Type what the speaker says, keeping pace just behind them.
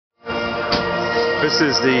This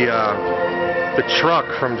is the truck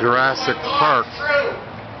from Jurrasic Park,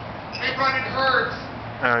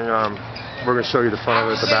 and we're going to show you the front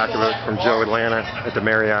of it, the back of it, from Toylanta at the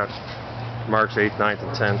Marriott, March 8th, 9th,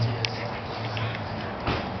 and 10th.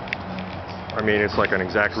 I mean, it's like an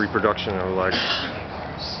exact reproduction of like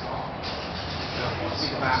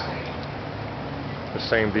the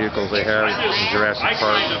same vehicles they have in Jurrasic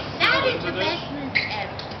Park. That is the best move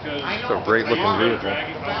ever. It's a great looking vehicle.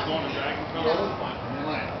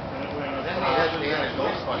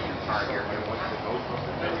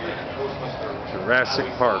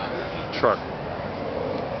 Jurrasic Park truck.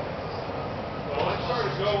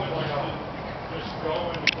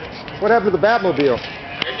 What happened to the Batmobile?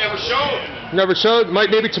 It never showed. Never showed?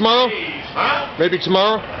 Maybe tomorrow? Huh? Maybe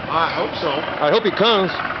tomorrow? I hope so. I hope he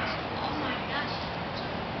comes.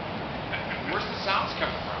 Where's the sounds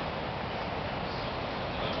coming from?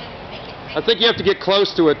 I think you have to get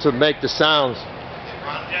close to it to make the sounds.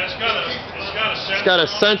 Yeah, it's got a sensor. It's got a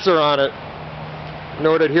sensor on it. In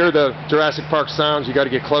order to hear the Jurrasic Park sounds, you got to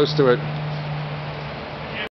get close to it.